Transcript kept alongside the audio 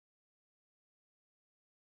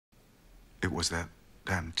It was that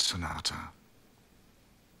damned sonata.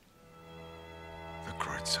 The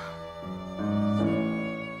Kreutzer.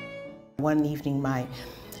 One evening, my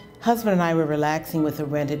husband and I were relaxing with a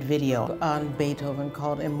rented video on Beethoven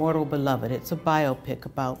called Immortal Beloved. It's a biopic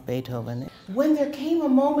about Beethoven. When there came a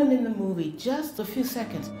moment in the movie, just a few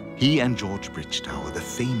seconds. He and George Bridgetower, the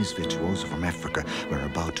famous virtuoso from Africa, were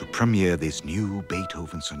about to premiere this new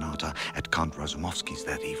Beethoven sonata at Count Razumovsky's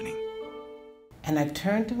that evening. And I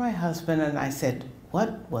turned to my husband and I said,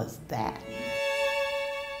 "What was that?"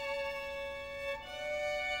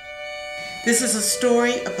 This is a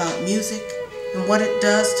story about music and what it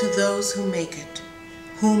does to those who make it,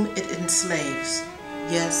 whom it enslaves.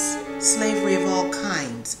 Yes, slavery of all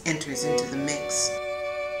kinds enters into the mix.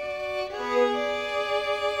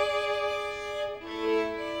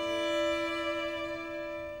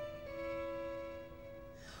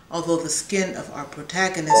 Although the skin of our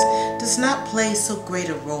protagonist does not play so great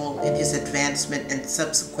a role in his advancement and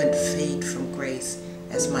subsequent fade from grace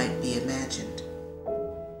as might be imagined.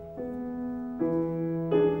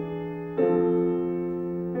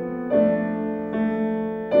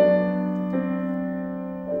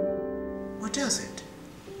 Or does it?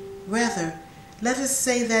 Rather, let us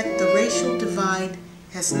say that the racial divide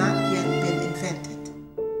has not yet been invented.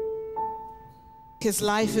 His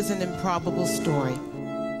life is an improbable story,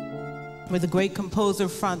 where the great composer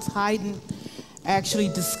Franz Haydn actually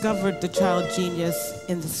discovered the child genius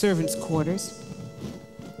in the servants' quarters.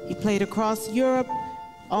 He played across Europe,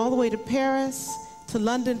 all the way to Paris, to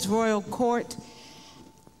London's royal court,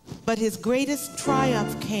 but his greatest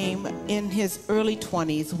triumph came in his early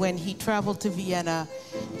 20s when he traveled to Vienna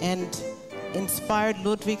and inspired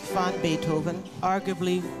Ludwig van Beethoven,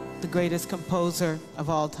 arguably the greatest composer of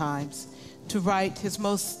all times, to write his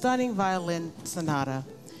most stunning violin sonata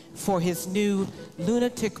for his new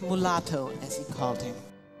lunatic mulatto, as he called him.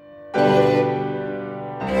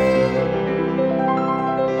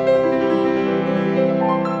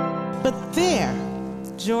 But there,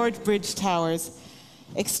 George Bridgetower's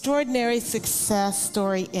extraordinary success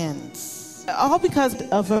story ends. All because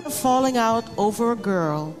of a falling out over a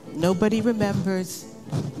girl nobody remembers,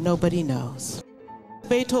 nobody knows.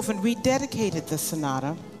 Beethoven rededicated the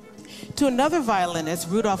sonata to another violinist,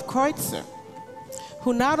 Rudolf Kreutzer,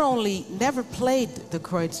 who not only never played the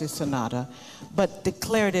Kreutzer sonata, but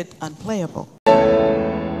declared it unplayable.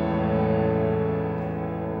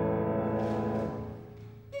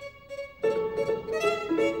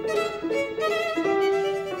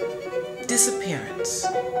 Disappearance.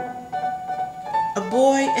 A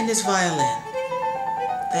boy and his violin.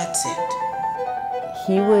 That's it.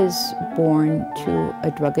 He was born to a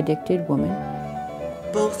drug-addicted woman.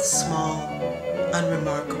 Both small,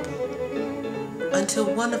 unremarkable. Until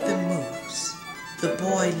one of them moves. The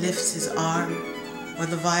boy lifts his arm, or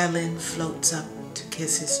the violin floats up to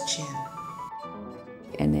kiss his chin.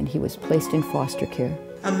 And then he was placed in foster care.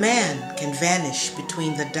 A man can vanish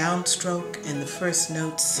between the downstroke and the first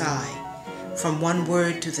note sigh, from one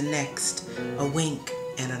word to the next, a wink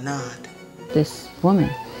and a nod. This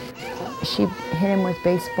woman, she hit him with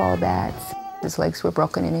baseball bats. His legs were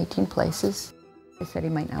broken in 18 places. They said he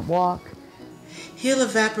might not walk. He'll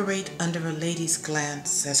evaporate under a lady's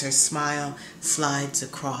glance as her smile slides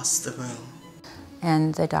across the room.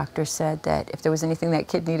 And the doctor said that if there was anything that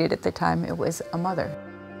kid needed at the time, it was a mother.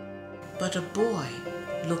 But a boy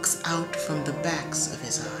looks out from the backs of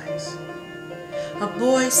his eyes. A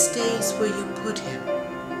boy stays where you put him,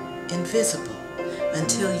 invisible,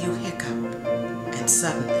 until you hiccup, and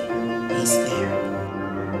suddenly he's there.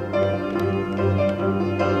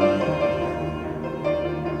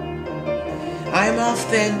 I'm off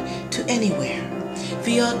then to anywhere,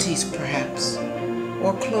 Vioti's perhaps,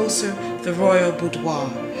 or closer, the royal boudoir,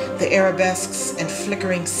 the arabesques and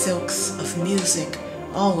flickering silks of music,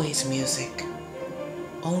 always music.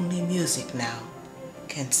 Only music now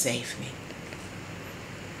can save me.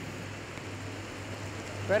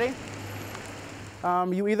 Ready?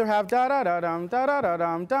 You either have da da da dum da da da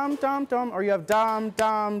dum dum dum dum, or you have dum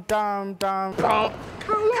dum dum dum. Dum.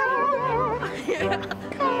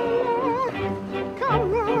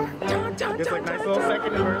 Just like nice little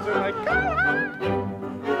second version, like.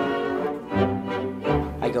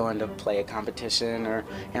 I go in to play a competition or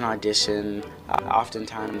an audition.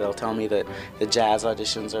 Oftentimes they'll tell me that the jazz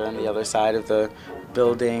auditions are on the other side of the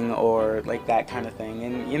building or like that kind of thing,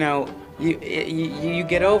 and you know, you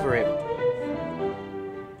get over it.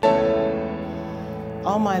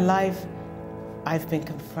 All my life, I've been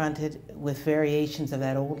confronted with variations of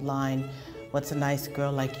that old line, "What's a nice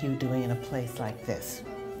girl like you doing in a place like this?"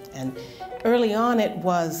 And early on it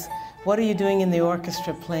was, "What are you doing in the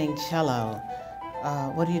orchestra playing cello?"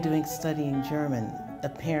 What are you doing studying German?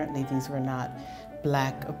 Apparently these were not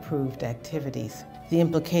Black-approved activities. The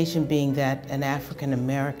implication being that an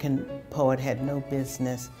African-American poet had no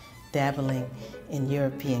business dabbling in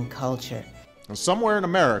European culture. And somewhere in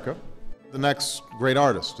America, the next great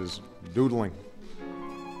artist is doodling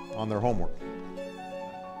on their homework.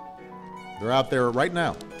 They're out there right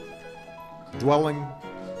now, dwelling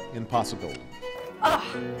in possibility. Oh,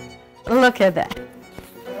 look at that.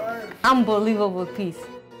 Unbelievable piece.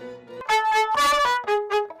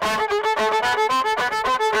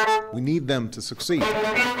 We need them to succeed.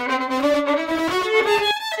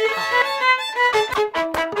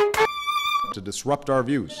 To disrupt our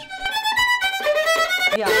views.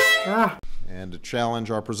 Yeah. And to challenge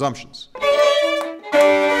our presumptions.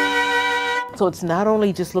 So it's not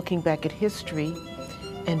only just looking back at history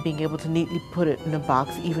and being able to neatly put it in a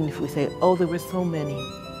box, even if we say, oh, there were so many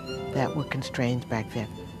that were constrained back then.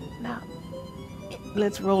 Now,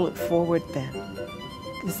 let's roll it forward then,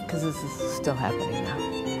 because this is still happening now.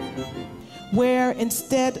 Where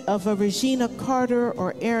instead of a Regina Carter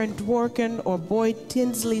or Aaron Dworkin or Boyd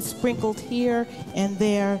Tinsley sprinkled here and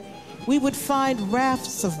there, we would find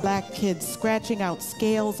rafts of Black kids scratching out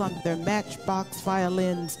scales on their matchbox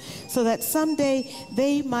violins so that someday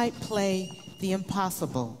they might play the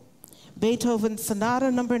impossible. Beethoven's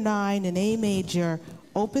Sonata No. 9 in A major,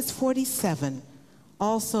 Opus 47,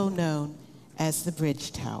 also known as the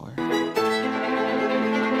Bridge Tower.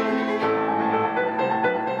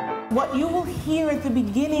 What you will hear at the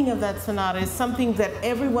beginning of that sonata is something that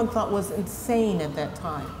everyone thought was insane at that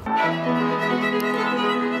time.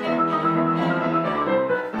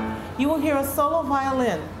 You will hear a solo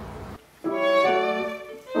violin.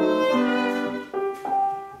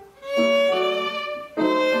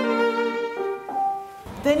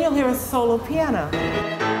 Then you'll hear a solo piano.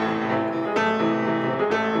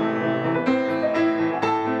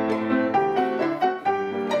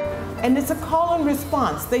 And it's a call and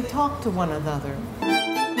response. They talk to one another.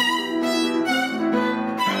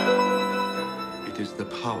 It is the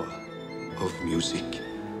power of music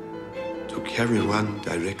to carry one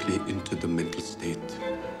directly into the mental state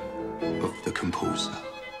of the composer.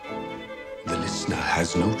 The listener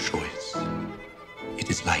has no choice. It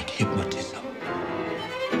is like hypnotism.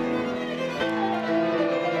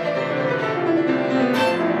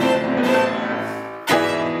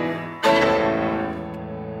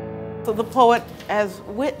 So the poet as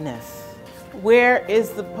witness. Where is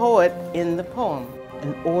the poet in the poem?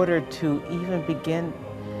 In order to even begin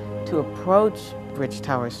to approach Bridge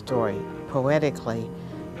Tower story poetically,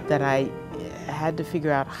 that I had to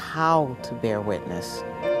figure out how to bear witness.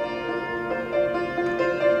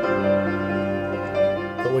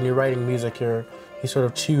 But when you're writing music, you sort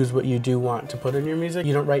of choose what you do want to put in your music.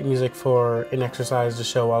 You don't write music for an exercise to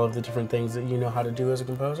show all of the different things that you know how to do as a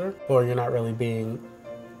composer, or you're not really being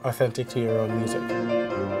authentic to your own music.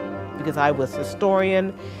 Because I was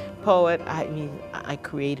historian, poet, I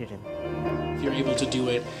created him. If you're able to do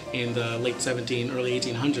it in the late 1700s, early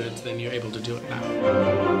 1800s, then you're able to do it now.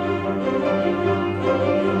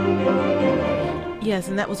 Yes,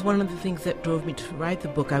 and that was one of the things that drove me to write the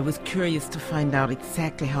book. I was curious to find out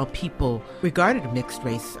exactly how people regarded a mixed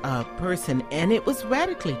race person, and it was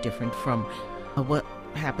radically different from what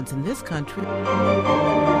happens in this country.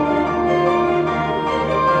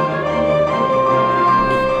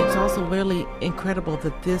 It's also really incredible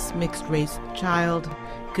that this mixed race child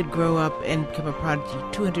could grow up and become a prodigy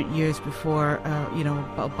 200 years before,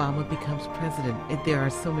 Obama becomes president. There are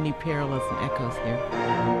so many parallels and echoes here.